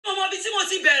bí tí mo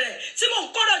ti bẹ̀rẹ̀ tí mo ń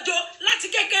kọ́rọ̀ jọ láti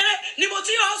kékeré ni mo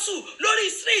ti hustle lórí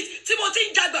street tí mo ti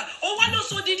ń jàgbà ó wá ló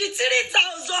sọ dídí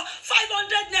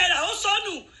 3,500 naira ó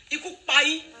sọnù ikú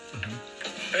payí.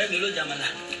 ọ̀rẹ́ mi ló jàmàlà.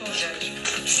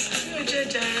 ó jẹ́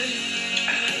jàre.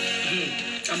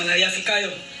 àmàlà ya fi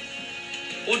káyọ̀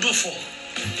ó dùn fọ̀.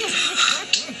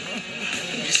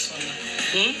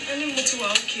 Any motive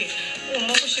okay. Oh,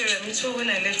 mom share me too when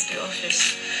I left the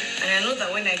office. And I know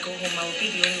that when I go home, I will be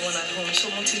the only one at home. So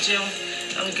motive,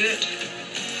 I'm good.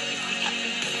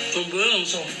 I'm good,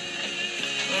 so.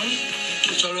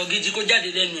 Sọ̀rọ̀ gidi kó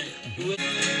jáde lẹ́nu ẹ̀.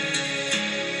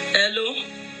 Hello,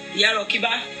 ìyá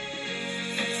Rọ̀kíbá.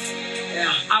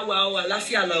 Àwa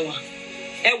láfíà la wà.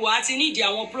 Ẹ wò á ti nídìí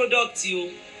àwọn product o.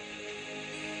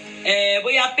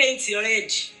 Bóyá paint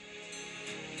red.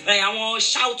 Àwọn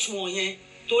shout wọ̀nyẹn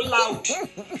tó loud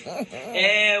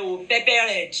o pepper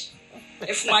red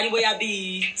fún wa ní bóyá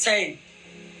bíi 10.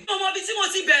 ọmọ bíi tí mo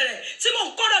ti bẹ̀rẹ̀ tí mo ń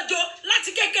kọ́rọ̀ jọ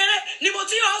láti kékeré ni mo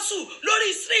ti hustle lórí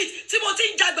street tí mo ti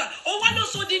ń jàgbà ó wá ló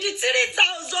sọ dídí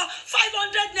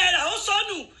 3,500 naira ó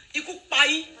sọnù ikú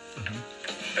payí.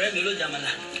 ọ̀rẹ́ mi ló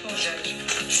jàmàlà.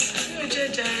 ó jẹ́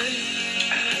jàre.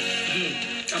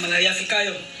 àmàlà ya fi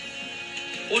káyọ̀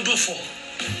ó dùn fọ̀.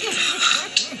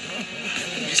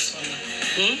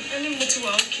 Any motive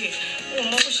okay. Oh,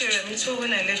 mom share me too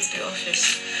when I left the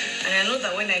office. And I know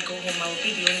that when I go home, I will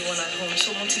be the only one at home.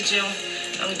 So motive,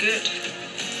 I'm good.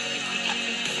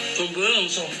 I'm good,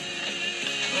 so.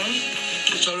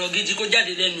 Sọ̀rọ̀ gidi kó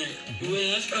jáde lẹ́nu ẹ̀.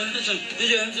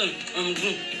 I'm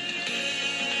good.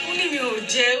 Only me ò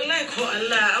jẹ́, like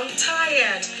Allah. I'm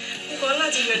tired.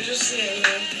 Allah ti fẹ́ just say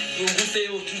yẹn. Ogun fẹ́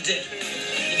o tún jẹ.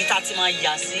 Ibi tá ti máa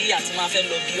yà sí àti máa fẹ́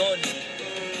lọ bí ọ̀nì.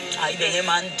 Ibẹ̀ yẹn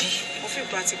máa ń dí. I feel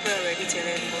practical already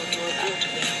telling you about good.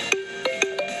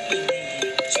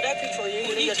 Should I pick for you?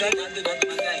 You need your driver.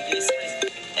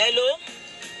 Hello?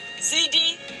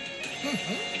 CD?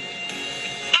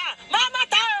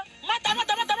 Mata.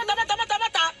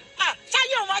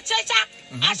 Ṣáyé ò máa ṣẹ́ṣá.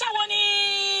 Aṣáwo ni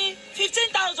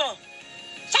 15,000.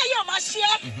 Ṣáyé ò máa ṣe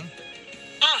é.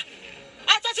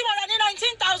 Aṣọ tí mo rà ní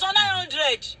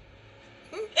 19,900.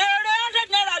 Èrè 100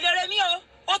 naira lèrè mi o.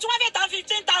 O tún wá fẹ́ ta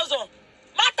 15,000.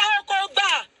 Mata o kò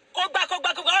gbà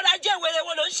ọ̀rọ̀ ajé ìwéré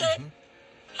wo ló ń ṣe.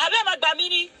 Àbẹ́ máa gbà mí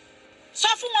ni. Sọ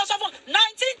fún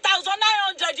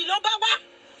 19,900 ló bá wá.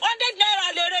 100 naira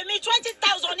lèrè mi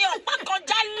 20,000 ní ọ̀pá kan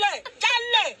jálẹ̀.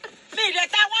 Mi ìrẹ̀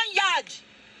ta 1 yard.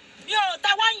 Mi ò ta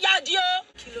 1 yard o.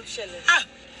 Kí ló ṣẹlẹ̀?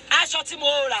 Aṣọ tí mo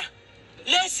rà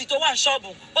léèsì tó wà ní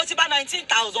ṣọ́ọ̀bù ó ti bá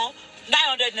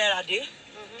 19,900 naira dé.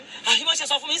 Àyíbó ṣe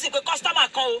sọ fún mi sí pé kọ́sítọ́mà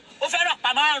kan o ó fẹ́ rà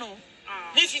pa 5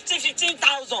 ní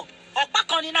 15,000 ọ̀pá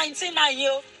kan ní 19,900 yìí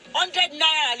o 100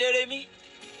 naira lèrè mi.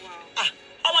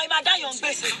 ọmọ yìí máa dáyọ̀ ń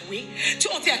gbèsè. tí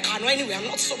o ti ẹ̀ka àná anyway, I'm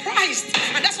not surprised,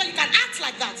 and that's why you can act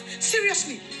like that.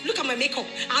 Seriously, look at my makeup.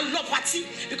 I love party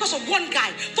because of one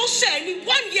guy tó ṣe ẹni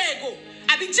 1 year ago.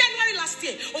 Àbí January last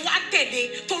year òun á tẹ̀lé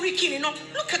torí kí ni náà.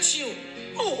 Look at you.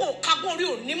 Kagbon rí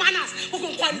o ní manners. Gbogbo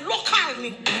nǹkan local ni.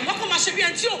 Wọ́n kọ́ máa ṣe bí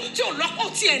ẹni tí ò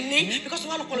lọ́kọ̀ tí ẹ̀ ní. Because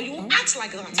wọ́n lọ́kọ̀ you won't act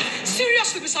like that.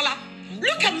 Seriously, Bisola.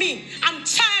 Look at me. I'm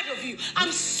tired of you.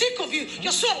 I'm sick of you.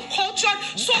 You're so uncultured,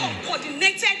 so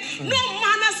uncoordinated. No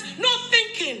manners, no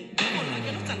thinking. Come on,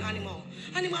 you're not an animal.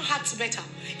 Animal acts better.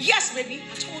 Yes, baby,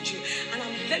 I told you. And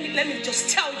let me just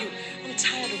tell you, I'm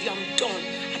tired of you. I'm done.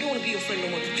 I don't want to be your friend no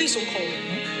more. Please don't call me.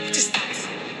 What is that?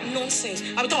 Nonsense.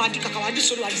 I'm talking about I do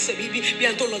solo. I say, baby, be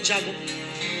an tolo jago.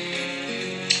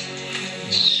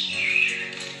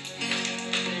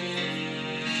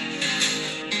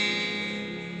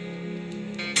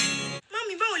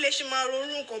 Ṣe máa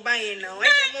ronú nǹkan báyẹn náà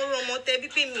ẹ jẹ́ mo rọ ọmọ tẹbí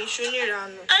pé mi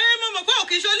ìṣonírànù. Mo mọ̀ pé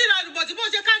òkè ìṣonírànù bọ̀ tí mo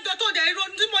ṣe kájọ tó dẹ̀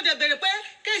irun tí mo dẹ̀ bèrè pé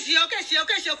kéṣì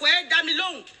ọkọ̀ ẹ̀ dá mi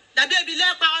lóhùn dàbí ebi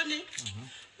lẹ́pa ọ ni.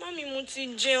 Mọ́mí mo ti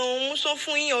jẹun mo sọ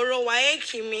fún yín ọ̀rọ̀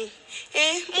wáyẹ́ẹ̀kì mi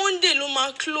Monday ló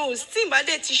máa close tí ìbá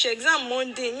dẹ̀ ti ṣe exam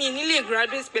Monday mi ní lè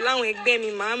graduate pẹ̀lú àwọn ẹgbẹ́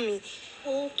mi màámi.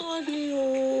 Òótọ́ ni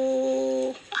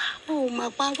o ò máa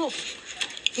parọ́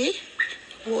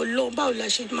wọ́n lọ báwo la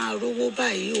ṣe máa rówó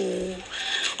báyìí o.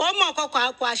 Ó mọ̀ kọ́kọ́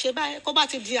àpò àṣebáyé kó bá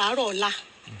ti di àárọ̀ ọ̀la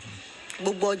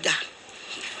gbogbo ọjà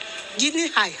jí ní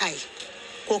hàìhàì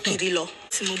kó kiri lọ.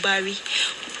 Tí mo bá rí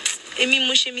èmi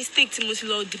mo ṣe mistake tí mo ti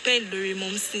lọ depend lórí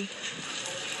mọ́mísì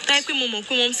táyé pé mo mọ̀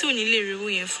pé mọ́mísì ò ní lè rí owó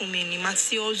yẹn fún mi ni màá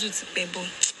sí ọ́zù ti pẹ́ bọ̀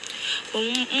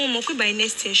mo mọ̀ pé by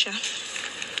next year ṣá.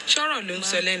 ṣọ́rọ̀ ló ń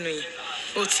sọ lẹ́nu yẹn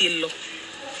ó ti lọ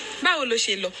báwo ló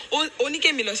ṣe lọ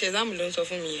oníkèmí lọ ṣe ẹ̀zámù ló ń sọ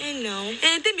fún mi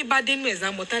yẹn. tèmi bá dénú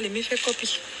ẹ̀zámù ọ̀tá lèmi fẹ́ kọ́pì.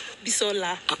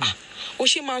 Bísọ́lá ó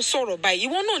ṣe máa ń sọ̀rọ̀ báyìí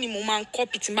ìwọ náà ni mo máa ń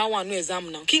kọ́pì tí n bá wà nú ẹ̀zámù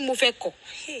náà kí mo fẹ́ kọ́.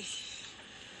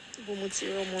 Bó mo ti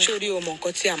rọ́mọ. sórí o mọ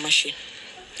nǹkan tí a máa ṣe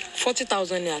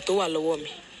 40,000 naira tó wà lọ́wọ́ mi.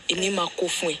 Èmi máa kó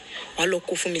fún ẹ. Wàá lọ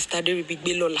kó fún Mr.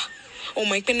 Deribigbe lọ́la.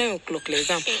 Ọmọ ìpín 9 o'clock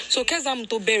l'exam. So exam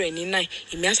tó bẹ̀rẹ̀ ní 9.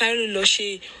 Èmi á sáré lọ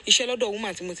ṣe iṣẹ́ lọ́dọ̀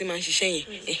woman tí mo ti máa ń ṣiṣẹ́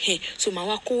yẹn. So màá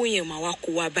wá kó yẹn, màá wá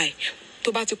kó wá báyìí.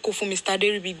 Tó bá ti kó fún Mr.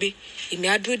 Deribigbe, èmi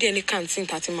á dúró díẹ̀ ní canteen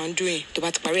tá ti máa ń dúró yẹn. Tó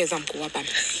bá ti parí exam kó wá bá mi.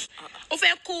 Ó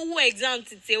fẹ́ kó owó exam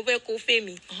títí, ó fẹ́ kó fẹ́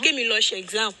mi. Kémi lọ ṣe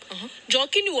exam. Jọ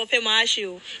kí ni ìwọ fẹ́ máa ṣe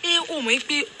o? Ó mọ̀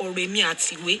pé ọ̀rọ̀ èmi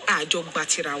àti ìwé àjọ gba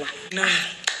tira wa.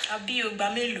 Àbí o gba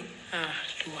mélòó?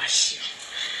 Ló wá ṣe.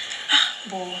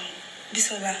 Bọ̀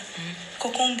Bísọ́lá,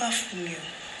 kọ́kọ́ ń bá fún mi o.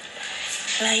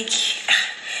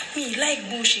 Like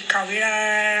bó ṣe kàwé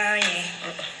rárá yẹn.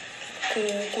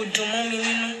 Kò dùn mọ́ mi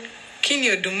nínú. Kí ni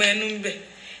ò dùn mọ́ ẹnu ń bẹ̀?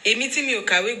 Èmi tí mi ò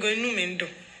kàwé gan inú mi ń dùn.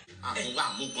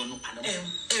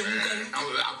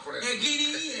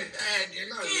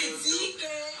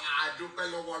 Àdúpẹ́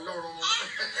lọ́wọ́ Ọlọ́run.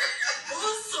 Ó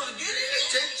sọ gírí.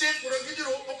 Ṣé kúrò gidi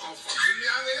ló kàn fà sí ní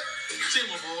alẹ́? Ṣé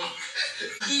mo bọ̀ wá?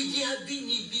 Ìdí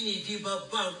abínibí ni ìdí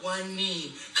bàbá wa ni.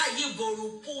 Ayé bọ̀rọ̀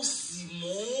pósì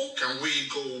mọ́. Can we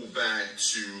go back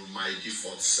to my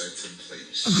default setting,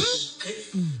 please? Okay.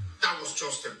 That was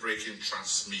just a break in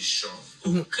transmission.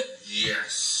 Okay.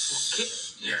 Yes. Okay.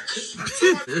 Yes.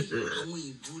 Àwọn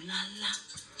ìbò lálá.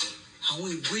 Àwọn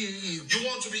ìbò yìí. You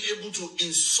want to be able to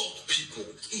insult people.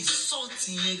 Insult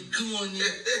yẹn gan ni.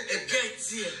 Get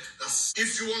here.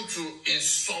 If you want to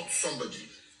insult somebody,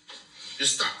 you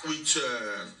start with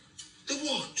the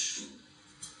word.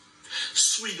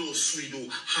 Pseudo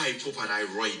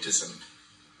hypoparathyroidism.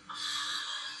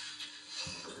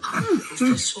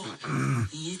 Professor,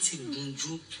 ìyẹn ti gùn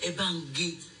jù. Ẹ bá ń gé.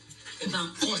 Ẹ bá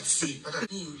ń kọ́ sí.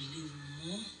 Mi ò lè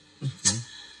mọ̀.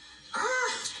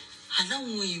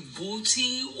 Aláwọn ìbò tí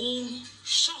ó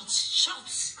short.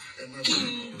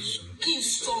 Kí n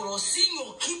sọ̀rọ̀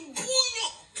síyàn, kí n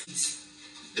búyàn.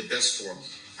 The best one,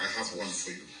 I have one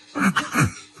for you.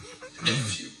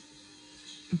 EFF U.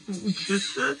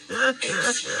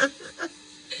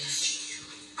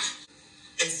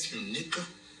 EFF U, nigga.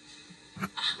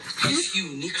 EFF U,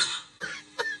 nigga.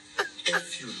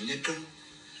 EFF U, nigga.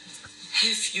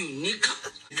 EFF U, nigga.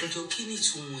 Ìjọ kí ni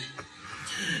ìtumọ̀ ẹ̀?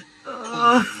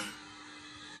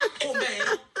 Kó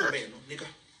bẹ́ẹ̀ no, nigga.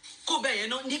 Kó bẹ́ẹ̀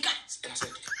no, nigga.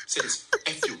 Say this.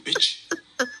 EFF U, bitch.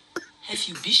 EFF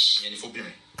U Bish. Yẹn ni fún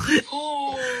bírin.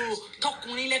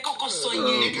 Tọkùnrin lẹ kọ́kọ́ sọ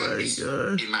yẹn. Nigga is a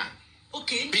man.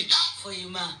 Okay. Bitch For a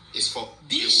man. is for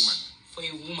Bish. a woman. For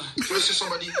a woman. When you see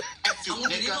somebody, EFF U, Àwọn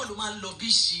obìnrin nigga. náà ló máa ń lọ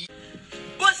bíṣì.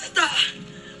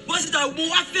 Bọ́sítà mo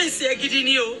wá fèsì ẹ gidi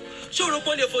ni o. Ṣòro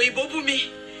kò lè fò ìbò bú mi.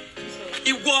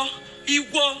 Ìwọ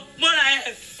mọ́ra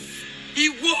ẹ̀.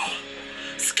 Ìwọ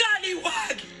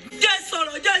scallywag. Jẹ́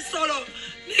sọ̀rọ̀.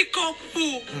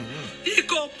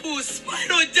 Níkọ̀pù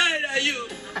spinal gyra yìí.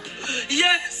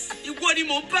 Yes, ìwọ ni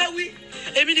mò ń bá wí.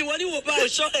 Èmi ni wọ́n ní wò bá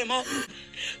òṣọ́ rẹ̀ mọ́.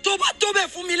 Tó bá tó bẹ̀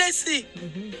fún mi lẹ́sìn.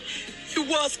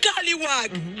 Ìwọ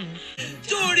scallywag.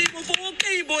 Torí mo fọwọ́ kí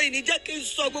ìbò ìní jẹ́ kí n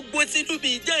sọ gbogbo sínú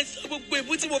mi. Jẹ́ sọ gbogbo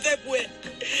ìbú tí mo fẹ́ bu ẹ̀.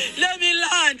 Let me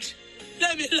land.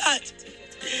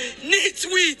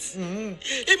 Nitwit.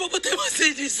 Hippopotamus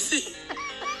in the sea.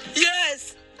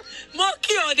 Yes.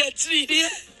 Monkey on the tree. Yeah.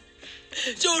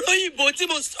 Ṣòro ìbò tí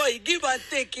mo sọ yìí give and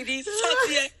take ni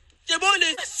sọ́ọ̀tì ẹ̀. Ṣé mo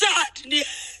lè sad ni ẹ̀?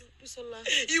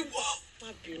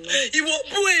 Ìwọ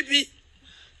bú èmi.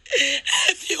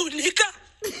 EFF U nìkà.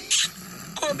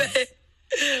 Kò bẹ́ẹ̀.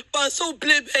 Pàṣẹ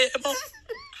play bẹ́ẹ̀ mọ́.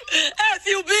 EFF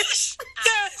U Bish.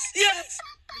 Yes.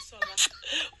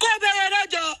 Kò bẹ́ẹ̀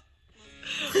lọ́jọ́.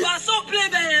 Pàṣẹ play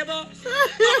bẹ́ẹ̀ mọ́.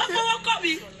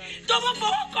 Tó bá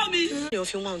fọwọ́ kọ́ mi. You're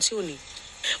feeling one too.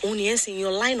 Only in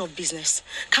your line of business.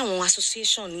 Come on,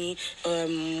 association ni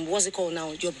what's it called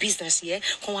now? Your business, yeah.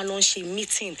 Come on, launch a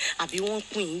meeting. Àbí wọ́n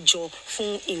pín ìjọ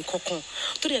fún nǹkan kan.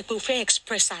 Tó dẹ̀ pé o fẹ́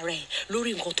express ara ẹ̀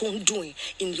lórí nǹkan tó ń doing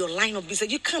in your line of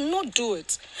business. You cannot do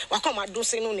it. Wà á kọ́ máa dún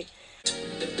sínú ni.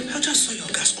 I just saw your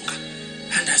gas cooker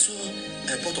and I saw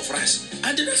a pot of rice.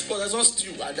 And the next pot I saw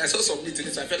stew and I saw some meat in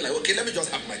it. So I felt like, okay, let me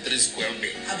just have my 3 square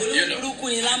meal. You know. Burúkú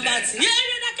ni Lambert.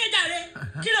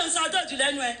 Kí ló ń sọ ọjọ́ jù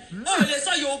lẹ́nu ẹ̀? Ó lè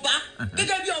sọ Yorùbá.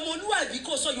 Gẹ́gẹ́ bí ọmọ olúwàbí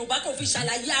kò sọ Yorùbá kò fi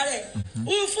ṣàlàyé ara ẹ̀.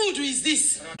 Who food is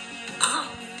this?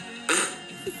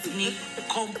 Ní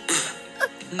kọ́mpù.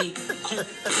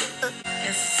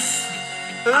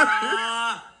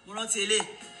 Mo rántí eléyìí.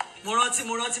 Mo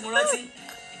rántí.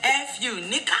 EFF U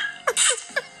níkà.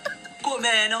 Kò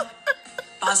mẹ́ẹ̀ náà.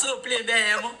 Pàṣẹ play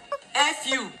bẹ́ẹ̀ mọ́. EFF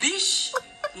U Bish.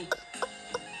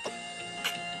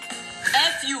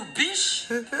 EFF U Bish.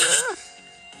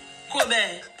 Come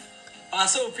here. I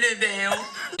saw play bell.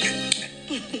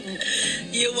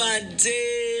 You are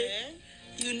dead.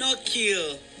 You not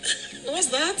kill. What's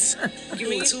that? Give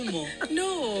me 2 more.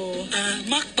 No.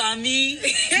 Mark by me.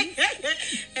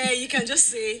 You can just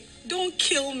say, don't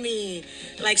kill me.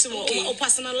 Like someone or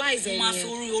personalize it.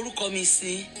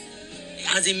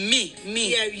 As in me.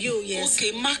 Yeah, you, yes.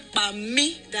 Okay, mark by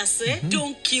me. That's it.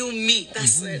 Don't kill me.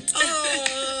 That's it.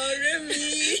 Oh,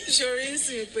 Remy. Sure is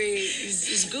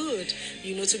good.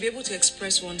 You know, to be able to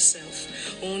express oneself.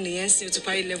 Only to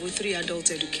party level 3 adult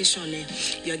education.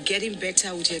 You're getting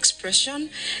better with your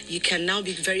expression. You can now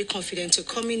be very confident to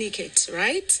communicate,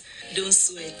 right? Don't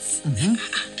sweat. I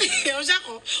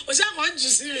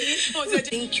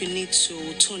think you need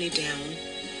to tone it down.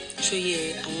 So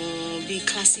yeah, I want be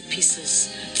classy pieces.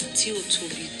 To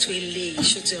be to a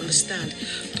should to understand.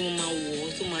 To my wall,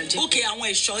 to my okay, I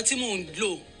want a short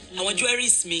blow. I want jewelry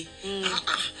me.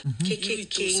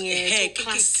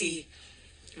 Classy.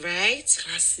 Right?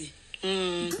 Classy.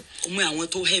 I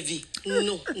want too heavy.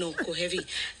 No, go heavy.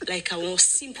 Like I want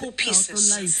simple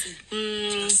pieces.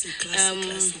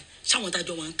 Classy. Someone that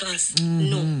don't want class.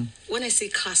 No. When I say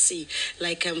classy,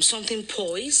 like something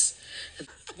poised.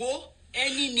 Go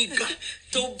any nigga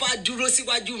to bad duro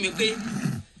síwájú mi pé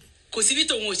kò sí bí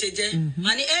tòun ò ṣe jẹ́.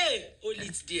 Mani hold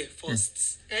it there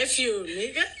first. F you,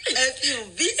 nigga. F you